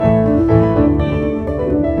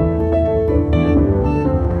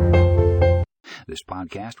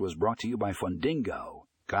podcast was brought to you by Fundingo.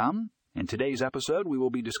 In today's episode, we will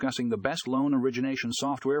be discussing the best loan origination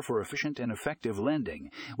software for efficient and effective lending.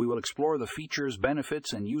 We will explore the features,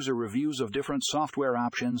 benefits, and user reviews of different software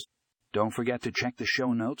options. Don't forget to check the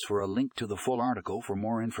show notes for a link to the full article for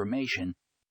more information.